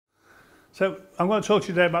So I'm going to talk to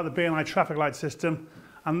you today about the BNI Traffic Light system,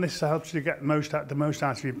 and this helps you get the most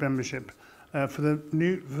out of your membership. For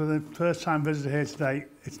the first-time visitor here today,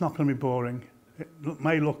 it's not going to be boring. It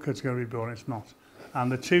may look it's going to be boring, it's not. And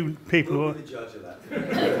the two people who are, the judge of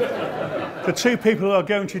that. The two people who are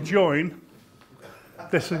going to join,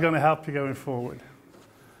 this is going to help you going forward.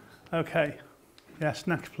 Okay. Yes,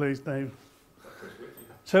 next please, Dave.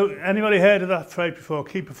 So, anybody heard of that phrase before?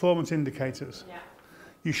 Key performance indicators. Yeah.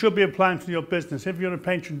 You should be applying for your business. If you're a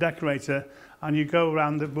patron decorator and you go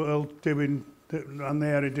around the world doing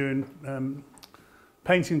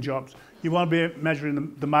painting jobs, you want to be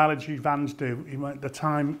measuring the mileage your vans do, the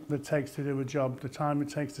time that it takes to do a job, the time it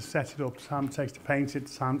takes to set it up, the time it takes to paint it,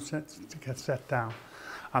 the time to get set down.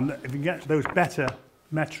 And if you get those better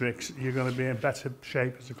metrics, you're going to be in better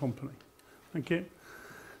shape as a company. Thank you.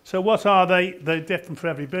 So what are they? They're different for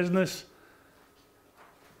every business.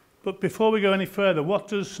 But before we go any further,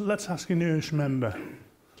 let's ask a newest member.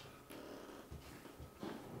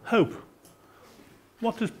 Hope.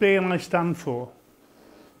 What does BNI stand for?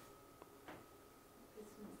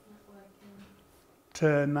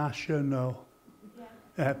 International.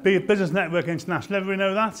 Yeah. Business Network International. Everybody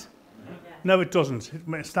know that? Yeah. No, it doesn't.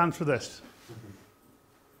 It stands for this.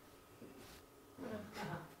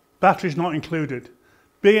 Batteries not included.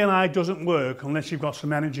 BNI doesn't work unless you've got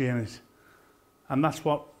some energy in it. And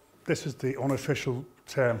this is the unofficial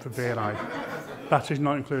term for BNI. Batteries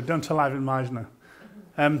not included. Don't tell Ivan Meisner.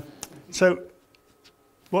 So,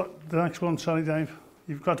 the next one, sorry Dave,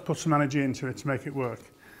 you've got to put some energy into it to make it work.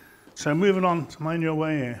 So moving on, am I in your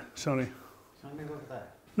way here? Sorry. Shall I move over there?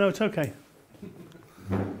 No, it's okay.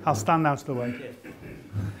 I'll stand out of the way.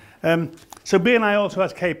 So BNI also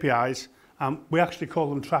has KPIs. We actually call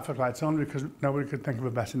them traffic lights only because nobody could think of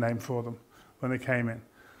a better name for them when they came in.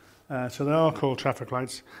 So they are called traffic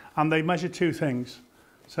lights, and they measure two things.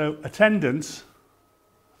 So attendance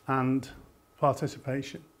and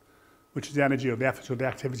participation, which is the energy or the effort or the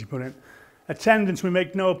activity put in. Attendance, we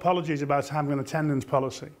make no apologies about having an attendance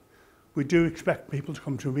policy. We do expect people to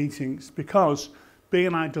come to meetings because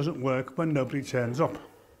BNI doesn't work when nobody turns up.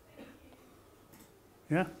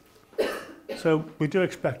 Yeah? So we do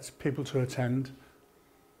expect people to attend.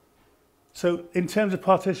 So in terms of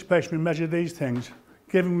participation, we measure these things.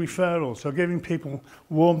 Giving referrals, so giving people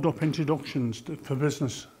warmed up introductions for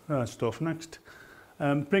business stuff. Next,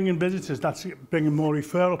 bringing visitors, that's bringing more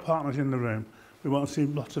referral partners in the room. We want to see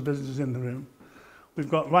lots of visitors in the room. We've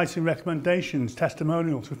got writing recommendations,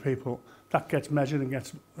 testimonials for people. That gets measured and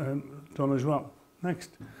gets done as well. Next,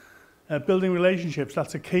 building relationships,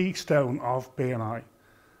 that's a keystone of BNI.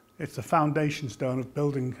 It's the foundation stone of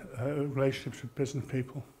building relationships with business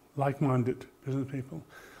people, like-minded business people.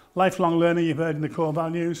 Lifelong learning, you've heard in the core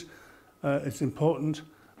values, it's important,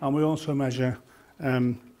 and we also measure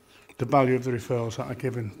the value of the referrals that are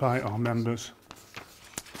given by our members.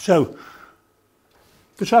 So,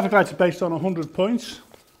 the traffic lights are based on 100 points.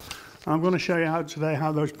 I'm going to show you today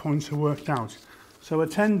how those points are worked out. So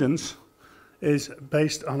attendance is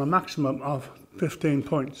based on a maximum of 15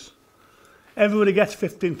 points. Everybody gets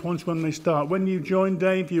 15 points when they start. When you join,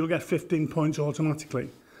 Dave, you'll get 15 points automatically.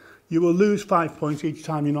 You will lose 5 points each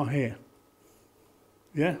time you're not here.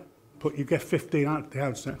 Yeah? But you get 15 at the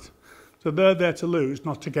outset. So they're there to lose,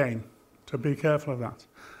 not to gain. So be careful of that.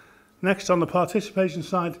 Next, on the participation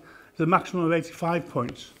side, is a maximum of 85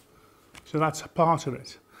 points. So that's a part of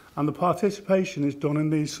it. And the participation is done in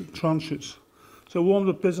these tranches. So warmed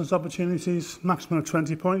up business opportunities, maximum of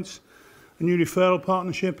 20 points. A new referral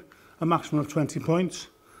partnership, a maximum of 20 points.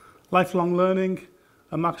 Lifelong learning,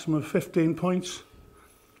 a maximum of 15 points.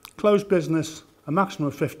 Closed business, a maximum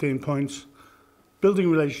of 15 points. Building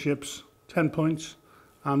relationships, 10 points.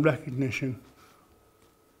 And recognition,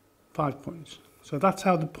 5 points. So that's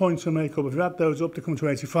how the points are made up. If you add those up, they come to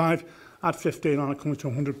 85. Add 15 on, it comes to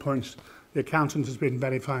 100 points. The accountant has been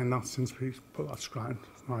verifying that since we put that slide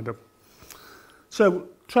up. So,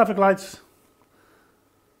 traffic lights,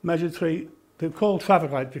 measured 3. They're called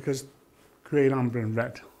traffic lights because green, amber and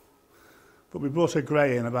red. But we brought a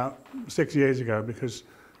grey in about 6 years ago because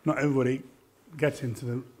not everybody gets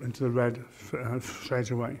into the red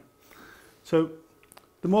straight away. So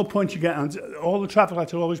the more points you get, and all the traffic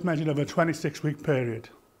lights are always measured over a 26-week period.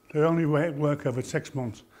 They only work over 6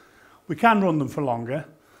 months. We can run them for longer,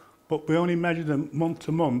 but we only measure them month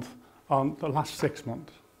to month on the last 6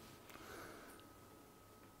 months.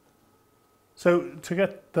 So to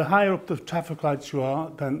get the higher up the traffic lights you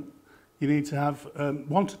are, then you need to have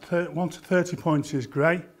 1 to 30 points is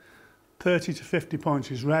grey, 30 to 50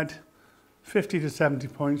 points is red, 50 to 70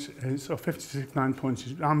 points is, or 50 to 69 points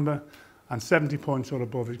is amber, and 70 points or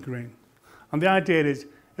above is green. And the idea is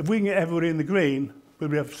If we can get everybody in the green, we'll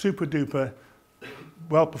be a super duper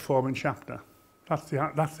well-performing chapter. That's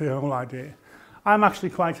the whole idea. I'm actually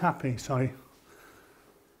quite happy,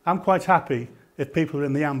 I'm quite happy if people are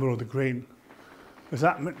in the amber or the green. Because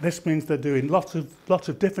this means they're doing lots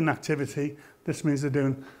of different activity. This means they're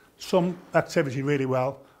doing some activity really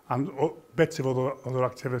well and bits of other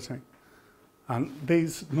activity. And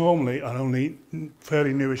these normally are only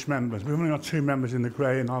fairly newish members. We've only got 2 members in the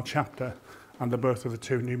grey in our chapter, and they're both of the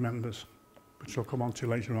 2 new members, which I'll come on to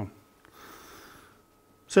later on.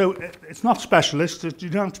 So it's not specialist. You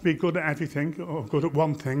don't have to be good at everything or good at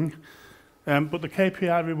one thing, but the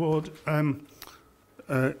KPI reward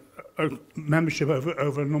membership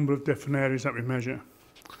over a number of different areas that we measure.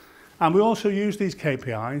 And we also use these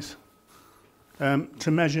KPIs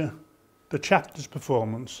to measure the chapter's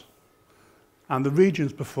performance and the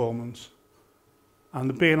region's performance and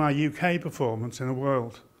the BNI UK performance in the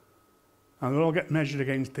world. And they all get measured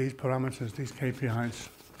against these parameters, these KPIs.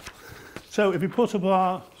 So if we put up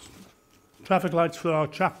our traffic lights for our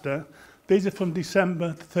chapter, these are from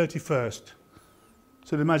December 31st.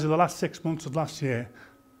 So they measure the last 6 months of last year.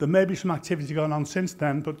 There may be some activity going on since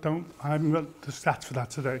then, but I haven't got the stats for that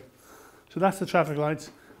today. So that's the traffic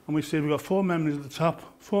lights. And we see we've got 4 members at the top,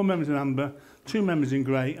 4 members in amber, 2 members in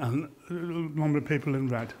grey, and a number of people in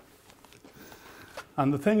red.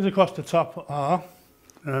 And the things across the top are,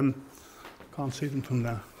 can't see them from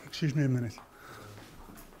there. Excuse me a minute.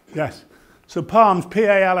 Yes. So PALMS,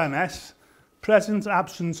 P-A-L-M-S, present,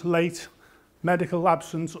 absence, late, medical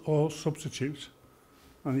absence or substitute.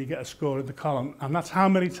 And you get a score in the column. And that's how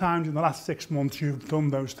many times in the last 6 months you've done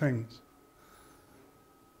those things.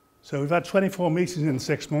 So we've had 24 meetings in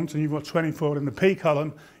 6 months and you've got 24 in the P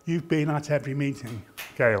column. You've been at every meeting,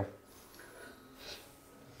 Gail.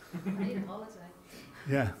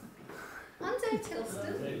 Yeah. I'm Dave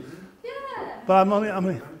Tilston. Yeah. But I'm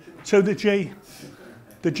only, so the G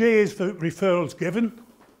is for referrals given.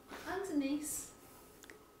 And Denise.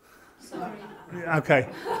 Sorry. Okay.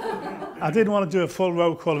 I didn't want to do a full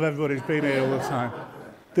roll call of everybody who's been here all the time.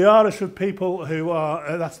 The R is for people who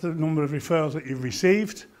are, that's the number of referrals that you've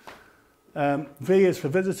received. V is for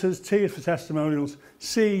visitors, T is for testimonials,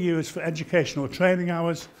 CEU is for educational training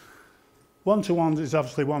hours. One-to-ones is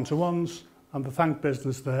obviously one-to-ones, and the thank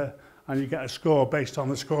business there, and you get a score based on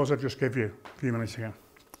the scores I just gave you a few minutes ago.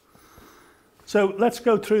 So let's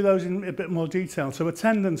go through those in a bit more detail. So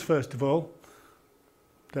attendance, first of all.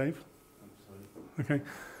 Dave? Okay.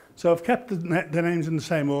 So I've kept the names in the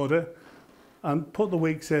same order and put the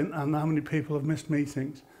weeks in and how many people have missed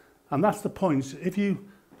meetings. And that's the points. If you,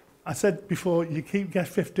 I said before, you get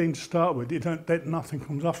 15 to start with, nothing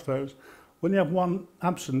comes off those. When you have 1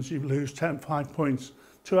 absence, you lose 5 points.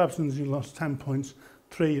 2 absences, you lost 10 points.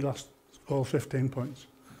 3, you lost all 15 points.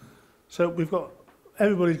 So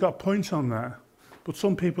everybody's got points on there, but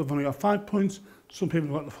some people have only got 5 points, some people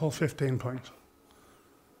have got the full 15 points.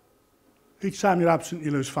 Each time you're absent,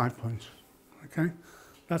 you lose 5 points. Okay?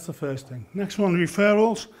 That's the first thing. Next one,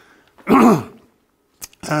 referrals.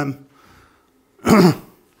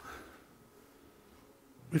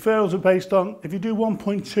 Referrals are based on, if you do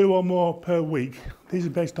 1.2 or more per week, these are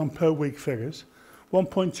based on per week figures,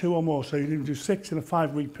 1.2 or more, so you can do 6 in a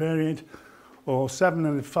 5-week period, or 7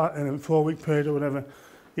 in a 4-week period or whatever.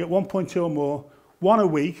 You get 1.2 or more. 1 a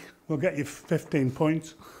week will get you 15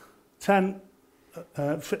 points.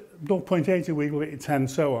 0.8 a week will get you 10,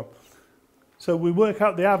 so on. So we work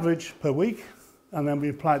out the average per week, and then we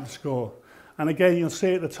apply the score. And again, you'll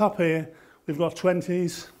see at the top here, we've got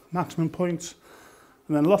 20s, maximum points,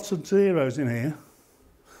 and then lots of zeros in here,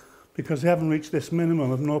 because they haven't reached this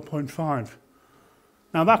minimum of 0.5.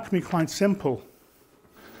 Now that can be quite simple.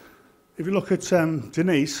 If you look at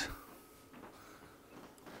Denise,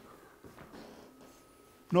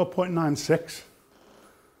 0.96,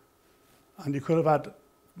 and you could have had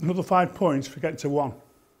another 5 points for getting to 1.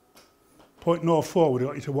 0.04 would have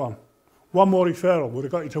got you to 1. 1 more referral would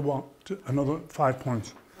have got you to 1, to another 5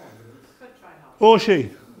 points. Or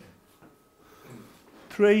she.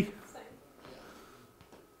 3.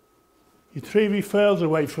 You're 3 referrals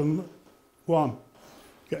away from 1,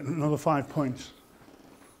 getting another 5 points.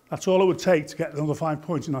 That's all it would take to get another 5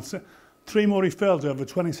 points, and that's it. 3 more referrals over a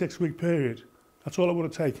 26-week period. That's all it would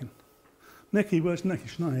have taken. Nikki, where's Nikki?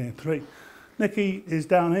 She's not here. 3. Nikki is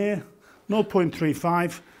down here,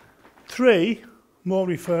 0.35. 3 more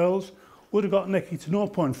referrals would have got Nikki to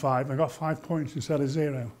 0.5 and got 5 points instead of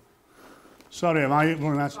 0. Sorry, am I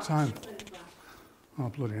running out of time? Oh,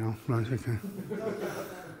 bloody hell. Right, okay.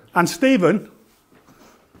 And Stephen,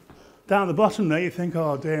 down at the bottom there, you think,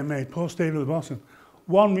 oh, dear me, poor Stephen at the bottom.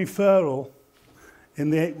 1 referral in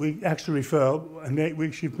the 8-week extra referral, in the 8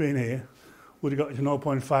 weeks you've been here, would have got you to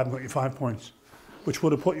 0.5 and got you 5 points, which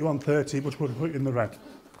would have put you on 30, which would have put you in the red.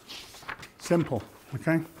 Simple,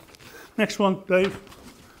 okay? Next one, Dave,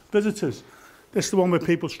 visitors. This is the one where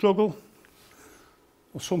people struggle,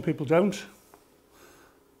 or some people don't.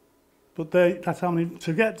 But that's how many,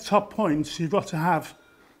 to get top points, you've got to have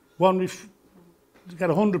to get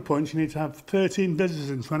 100 points, you need to have 13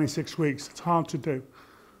 visitors in 26 weeks. It's hard to do.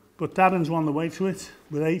 But Darren's on the way to it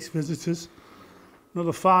with 8 visitors.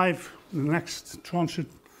 Another 5 in the next tranche,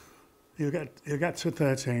 he'll get to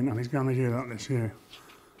 13, and he's going to do that this year.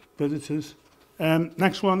 Visitors.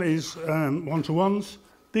 Next one is one-to-ones.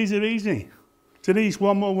 These are easy. Denise,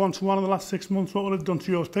 one more one-to-one in the last 6 months. What would have done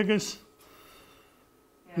to your figures?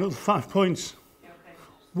 Yeah. Another 5 points. Yeah, okay.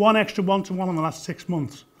 One extra one-to-one in the last 6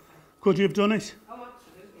 months. Could you have done it? Oh,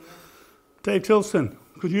 absolutely, yeah. Dave Tilston,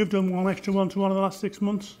 could you have done one extra one-to-one in the last 6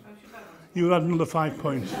 months? You would have another 5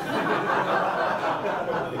 points.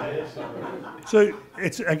 So,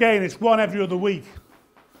 it's one every other week.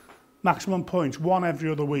 Maximum points, one every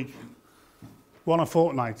other week. One a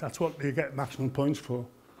fortnight, that's what you get maximum points for.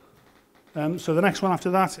 So the next one after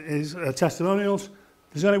that is testimonials.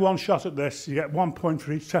 There's only one shot at this. You get 1 point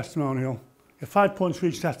for each testimonial. You get 5 points for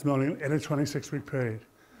each testimonial in a 26-week period.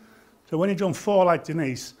 So when you've done 4 like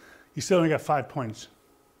Denise, you still only get 5 points.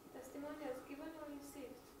 Testimonials given or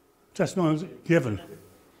received? Testimonials given.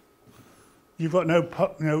 You've got no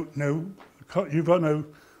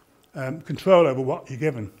control over what you're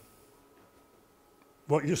given.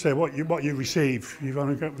 What you say, what you receive, you've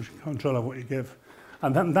only got control over what you give.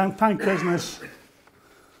 And then thank business.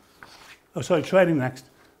 Oh, sorry, trading next.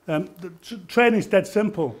 Trading's dead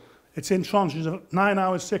simple. It's in tranches of 9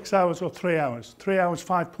 hours, 6 hours, or 3 hours. 3 hours,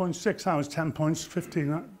 5 points, 6 hours, 10 points,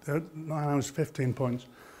 9 hours, 15 points.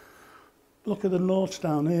 Look at the noughts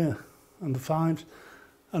down here and the 5s.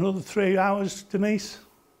 Another 3 hours, Denise. Okay.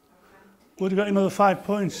 Would have got another 5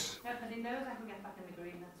 points. No, because he knows I can get back in the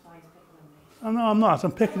green, that's why he's picking on me. Oh, no, I'm not.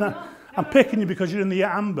 I'm picking that. I'm picking you because you're in the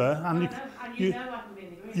amber, and you know I can be in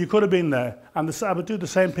the green. You could have been there, and I would do the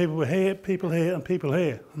same. People were here, people here, and people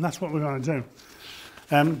here, and that's what we're going to do.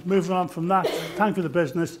 Moving on from that, thank you for the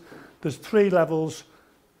business. There's 3 levels: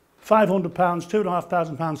 £500,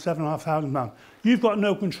 £2,500, £7,500. You've got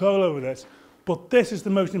no control over this, but this is the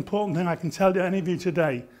most important thing I can tell you, any of you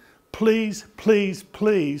today. Please, please,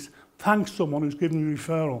 please thank someone who's given you a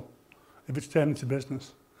referral if it's turned into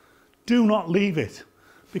business. Do not leave it,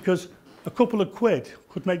 because a couple of quid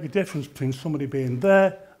could make the difference between somebody being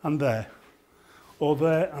there and there, or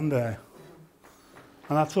there and there.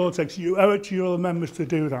 And that's all it takes. You owe it to your other members to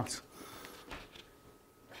do that.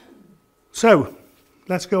 So,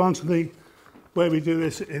 let's go on to the way we do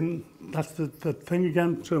this that's the thing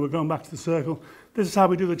again, so we're going back to the circle. This is how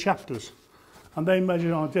we do the chapters. And they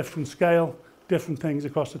measure on a different scale, different things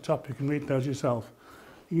across the top. You can read those yourself.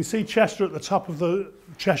 You can see Chester at the top of the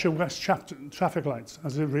Cheshire West traffic lights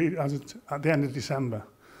at the end of December.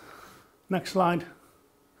 Next slide.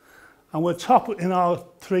 And we're top in our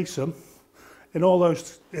threesome in all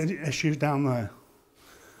those issues down there.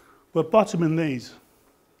 We're bottom in these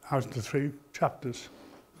out of the 3 chapters.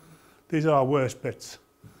 These are our worst bits.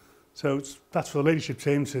 So that's for the leadership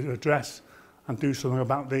team to address and do something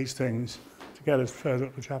about these things to get us further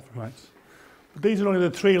up the traffic lights. But these are only the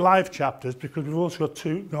 3 live chapters, because we've also got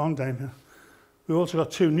 2, go on Dana, we've also got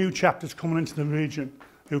 2 new chapters coming into the region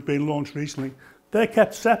who've been launched recently. They're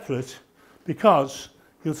kept separate because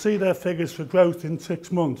you'll see their figures for growth in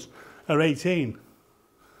 6 months are 18.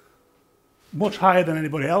 Much higher than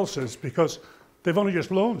anybody else's, because they've only just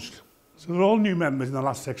launched. So they're all new members in the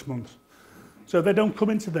last 6 months. So they don't come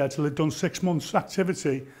into there till they've done 6 months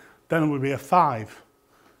activity, then it would be a 5.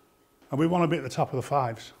 And we want to be at the top of the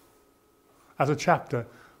 5s. As a chapter,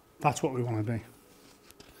 that's what we want to be.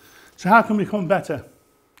 So how can we become better?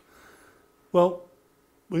 Well,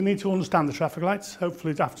 we need to understand the traffic lights.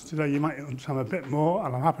 Hopefully after today you might understand a bit more,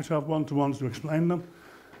 and I'm happy to have one-to-ones to explain them.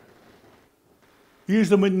 Use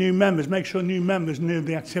them with new members. Make sure new members know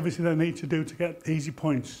the activity they need to do to get easy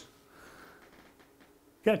points.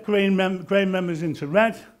 Get green members into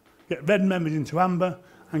red, get red members into amber,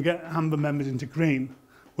 and get amber members into green.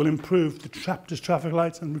 Will improve the chapter's traffic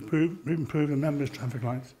lights and improve the members' traffic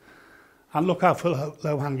lights. And look out for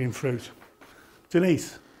low-hanging fruit.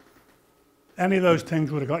 Denise, any of those things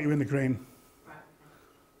would have got you in the green. Right.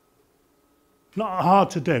 Not hard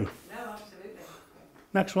to do. No, absolutely.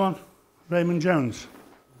 Next one, Raymond Jones.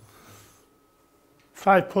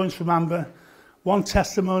 5 points from amber. 1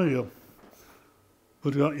 testimonial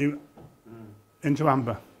would have got you into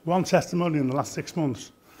amber. 1 testimonial in the last 6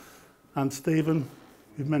 months. And Stephen,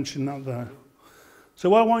 you've mentioned that there. So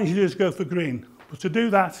what I want you to do is go for green. But to do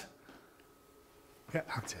that, get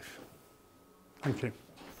active. Thank you.